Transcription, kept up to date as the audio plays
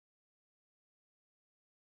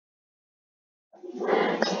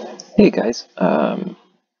Hey guys,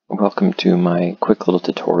 welcome to my quick little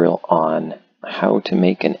tutorial on how to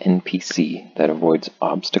make an NPC that avoids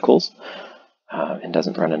obstacles and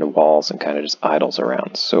doesn't run into walls and kind of just idles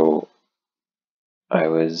around. So I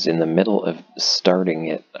was in the middle of starting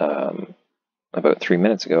it about 3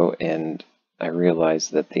 minutes ago, and I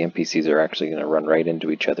realized that the NPCs are actually going to run right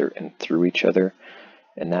into each other and through each other,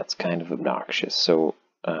 and that's kind of obnoxious. So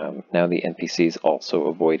now the NPCs also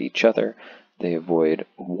avoid each other. They avoid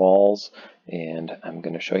walls, and I'm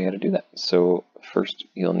going to show you how to do that. So first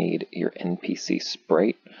you'll need your NPC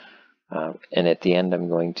sprite, and at the end I'm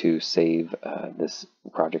going to save this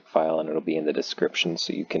project file, and it'll be in the description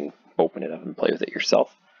so you can open it up and play with it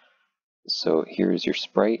yourself. So here's your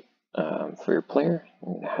sprite for your player.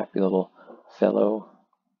 A happy little fellow,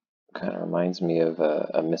 kind of reminds me of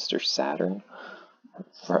a Mr. Saturn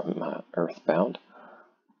from Earthbound,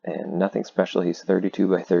 and nothing special. He's 32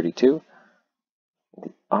 by 32.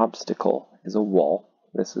 The obstacle is a wall.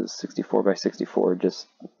 This is 64 by 64, just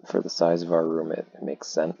for the size of our room. It makes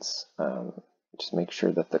sense. Just make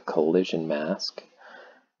sure that the collision mask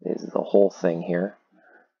is the whole thing here,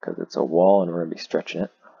 because it's a wall and we're going to be stretching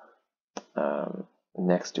it.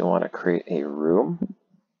 Next, you'll want to create a room.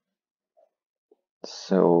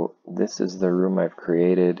 So this is the room I've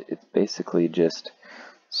created. It's basically just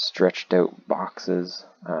stretched out boxes.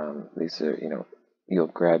 These are, you'll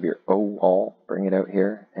grab your O wall, bring it out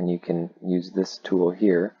here, and you can use this tool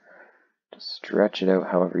here to stretch it out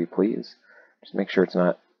however you please. Just make sure it's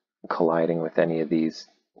not colliding with any of these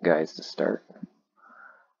guys to start.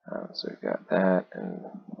 So we've got that, and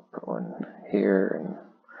we'll put one here, and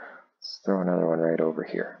let's throw another one right over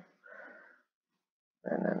here.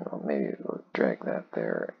 And then maybe we'll drag that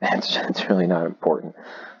there. It's really not important.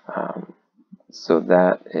 So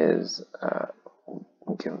that is,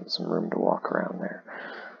 give them some room to walk around there.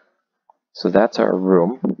 So that's our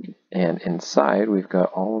room, and inside we've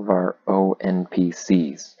got all of our O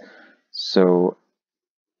NPCs. So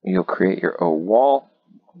you'll create your O wall.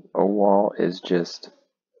 O wall is just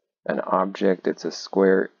an object. It's a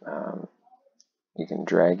square. You can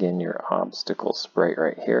drag in your obstacle sprite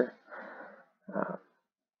right here.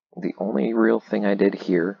 The only real thing I did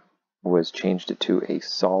here was changed it to a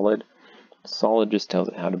solid. Solid just tells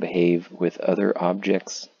it how to behave with other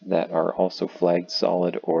objects that are also flagged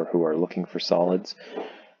solid or who are looking for solids.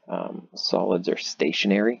 Solids are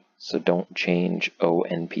stationary, so don't change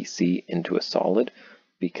ONPC into a solid,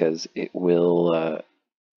 because it will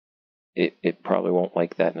it probably won't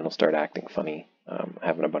like that, and it'll start acting funny,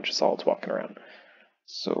 having a bunch of solids walking around.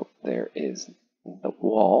 So there is the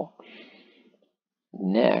wall.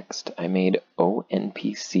 Next, I made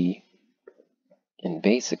ONPC. And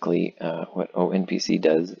basically, what ONPC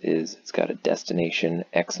does is it's got a destination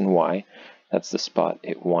X and Y. That's the spot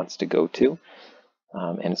it wants to go to.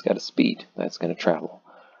 And it's got a speed that's going to travel.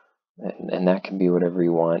 And that can be whatever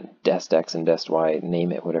you want. Dest X and Dest Y,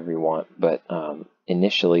 name it whatever you want. But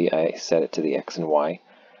initially, I set it to the X and Y.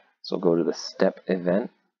 So I'll go to the step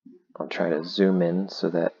event. I'll try to zoom in so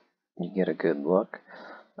that you get a good look.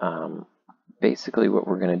 Basically, what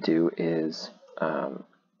we're going to do is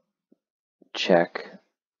check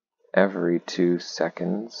every 2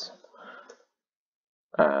 seconds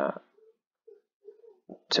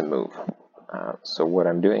to move. So what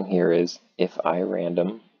I'm doing here is if I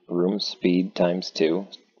random room speed times 2,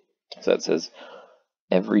 so that says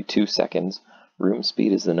every 2 seconds, room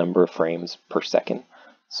speed is the number of frames per second.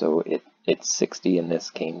 So it's 60 in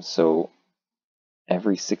this game. So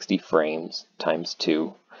every 60 frames times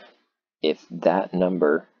 2, if that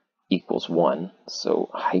number equals 1, so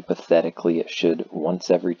hypothetically it should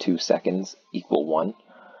once every 2 seconds equal 1,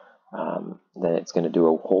 then it's going to do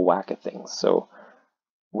a whole whack of things. So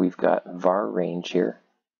we've got var range here.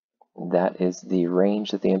 That is the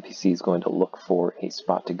range that the NPC is going to look for a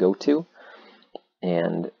spot to go to,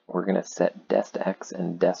 and we're going to set dest X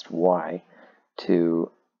and dest Y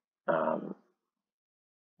to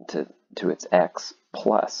its X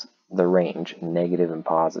plus the range, negative and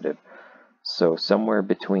positive. So somewhere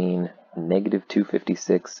between negative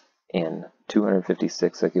 256 and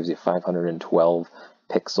 256, that gives you 512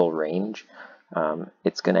 pixel range.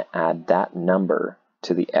 It's going to add that number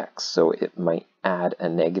to the X. So it might add a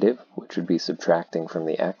negative, which would be subtracting from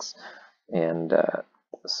the X. And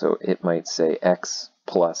so it might say X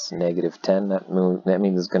plus negative 10. That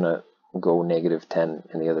means it's going to go negative 10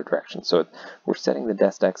 in the other direction. So we're setting the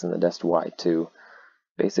dest X and the dest Y to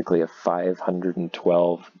basically a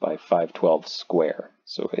 512 by 512 square.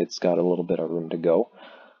 So it's got a little bit of room to go.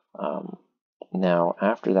 Now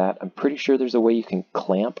after that, I'm pretty sure there's a way you can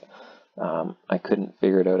clamp I couldn't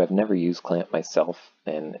figure it out. I've never used clamp myself,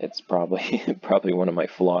 and it's probably probably one of my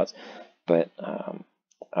flaws. But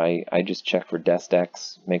I just check for dest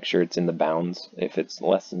x, make sure it's in the bounds. If it's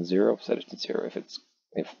less than 0, set it to 0.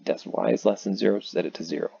 If dest y is less than 0, set it to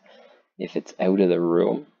 0. If it's out of the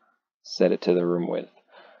room, set it to the room width.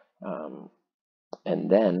 And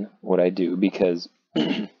then what I do, because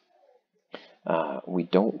we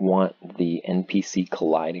don't want the NPC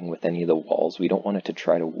colliding with any of the walls. We don't want it to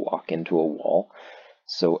try to walk into a wall.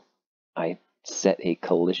 So I set a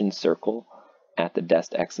collision circle at the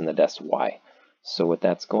dest x and the dest y. So what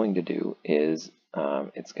that's going to do is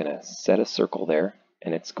it's going to set a circle there,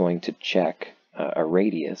 and it's going to check a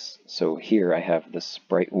radius. So here I have the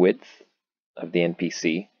sprite width of the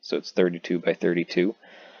NPC, so it's 32 by 32.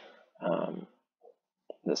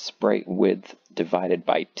 The sprite width divided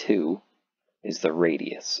by 2 is the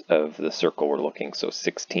radius of the circle we're looking, so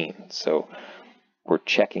 16. So we're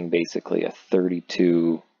checking basically a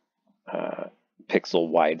 32 pixel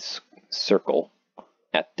wide circle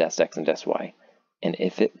at dest x and dest y. And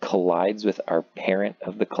if it collides with our parent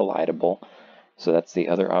of the collidable, so that's the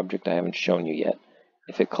other object I haven't shown you yet,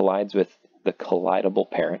 if it collides with the collidable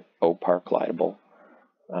parent, OPAR collidable,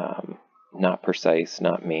 not precise,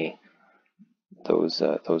 not me, those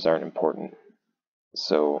aren't important.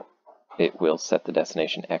 So it will set the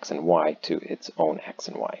destination x and y to its own x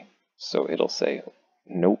and y. So it'll say,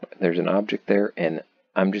 nope, there's an object there, and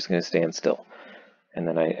I'm just going to stand still. And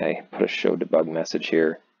then I put a show debug message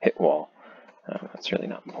here, hit wall. That's really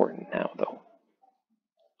not important now, though.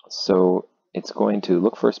 So it's going to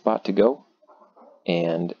look for a spot to go,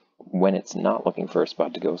 and when it's not looking for a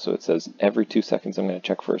spot to go, so it says every 2 seconds I'm going to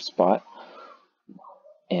check for a spot.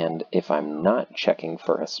 And if I'm not checking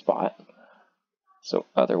for a spot, so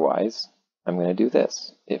otherwise, I'm going to do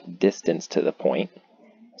this. If distance to the point,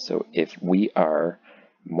 so if we are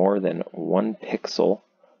more than 1 pixel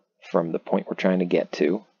from the point we're trying to get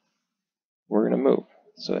to, we're going to move.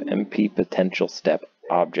 So MP potential step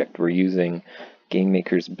object. We're using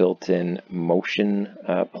GameMaker's built-in motion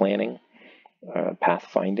planning,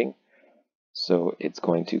 pathfinding. So it's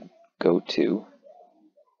going to go to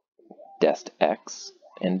dest x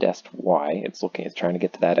and dest y. It's trying to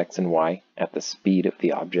get to that x and y at the speed of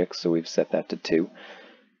the object, so we've set that to 2.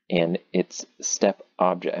 And it's step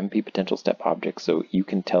object, MP potential step object, so you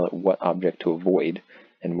can tell it what object to avoid,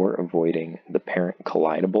 and we're avoiding the parent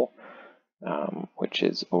collidable, which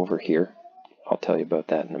is over here. I'll tell you about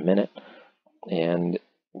that in a minute. And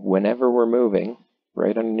whenever we're moving,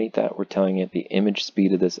 right underneath that, we're telling it the image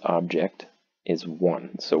speed of this object is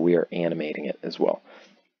 1, so we are animating it as well.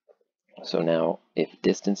 So now, if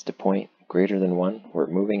distance to point greater than 1, we're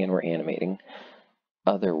moving and we're animating.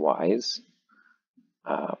 Otherwise,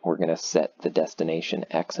 we're going to set the destination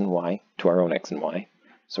x and y to our own x and y.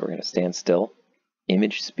 So we're going to stand still.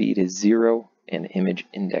 Image speed is 0 and image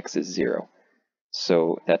index is 0.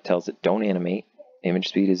 So that tells it don't animate. Image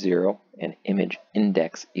speed is 0 and image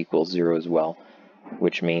index equals 0 as well,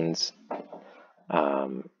 which means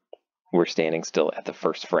we're standing still at the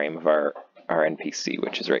first frame of our NPC,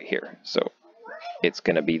 which is right here. So it's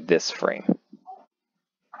going to be this frame.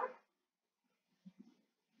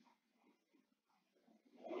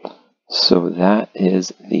 So that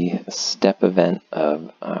is the step event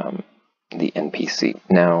of the NPC.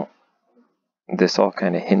 Now, this all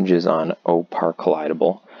kind of hinges on OPAR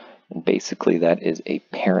collidable. And basically, that is a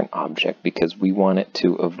parent object because we want it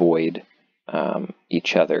to avoid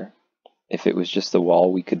each other. If it was just the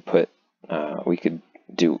wall, we could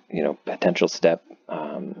do, potential step,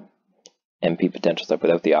 MP potential step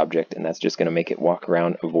without the object, and that's just going to make it walk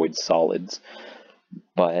around, avoid solids.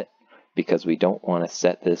 But because we don't want to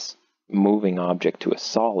set this moving object to a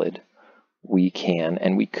solid, we can,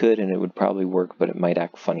 and we could, and it would probably work, but it might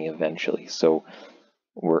act funny eventually. So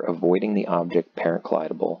we're avoiding the object parent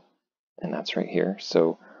collidable, and that's right here.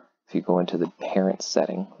 So if you go into the parent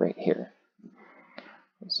setting right here,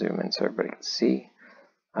 zoom in so everybody can see,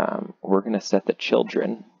 we're going to set the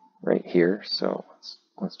children right here. So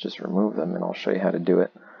let's just remove them and I'll show you how to do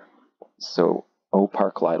it. So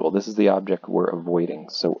OPAR collidable, this is the object we're avoiding.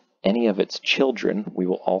 So any of its children we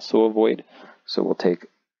will also avoid. So we'll take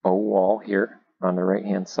OWall here on the right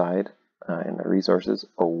hand side in the resources,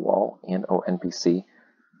 OWall and ONPC,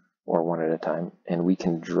 or one at a time, and we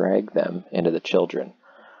can drag them into the children.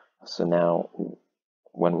 So now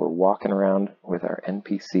when we're walking around with our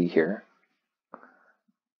NPC here,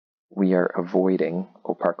 we are avoiding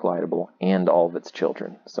OPAR collidable and all of its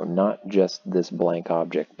children. So not just this blank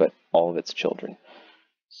object, but all of its children.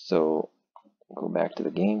 So go back to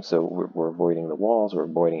the game. So we're avoiding the walls, we're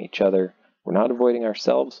avoiding each other. We're not avoiding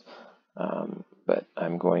ourselves, but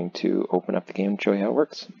I'm going to open up the game and show you how it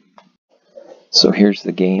works. So here's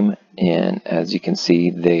the game, and as you can see,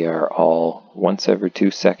 they are all once every 2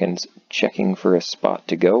 seconds checking for a spot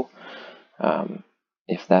to go.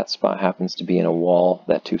 If that spot happens to be in a wall,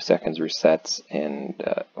 that 2 seconds resets, and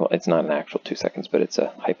well, it's not an actual 2 seconds, but it's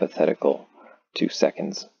a hypothetical 2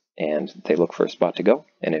 seconds, and they look for a spot to go,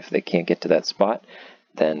 and if they can't get to that spot,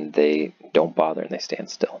 then they don't bother and they stand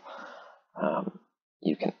still.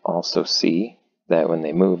 You can also see that when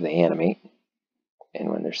they move, they animate, and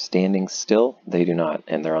when they're standing still, they do not,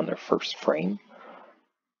 and they're on their first frame.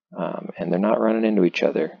 And they're not running into each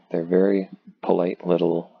other. They're very polite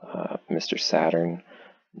little Mr. Saturn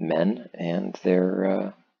men, and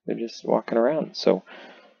they're just walking around. So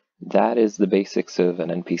that is the basics of an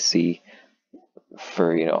NPC.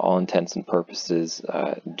 For all intents and purposes,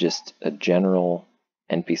 just a general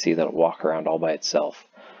NPC that'll walk around all by itself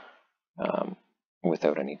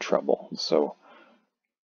without any trouble. So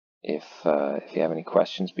if you have any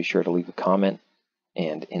questions, be sure to leave a comment.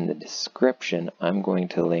 And in the description, I'm going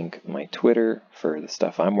to link my Twitter for the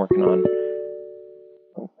stuff I'm working on.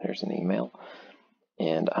 Oh, there's an email.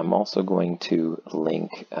 And I'm also going to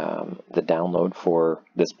link the download for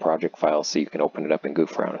this project file so you can open it up and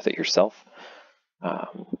goof around with it yourself.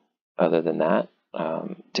 Other than that,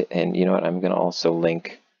 and you know what, I'm going to also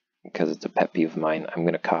link, because it's a pet peeve of mine, I'm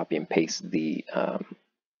going to copy and paste the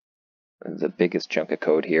biggest chunk of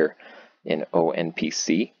code here in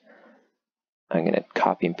ONPC. I'm going to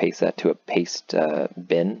copy and paste that to a paste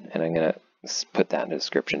bin, and I'm going to put that in the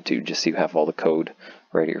description too, just so you have all the code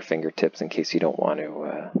right at your fingertips in case you don't want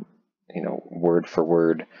to, word for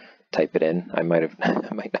word type it in. I might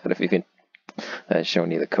not have even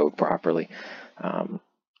shown you the code properly.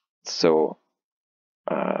 So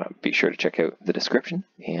be sure to check out the description,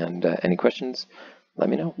 and any questions, let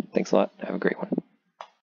me know. Thanks a lot. Have a great one.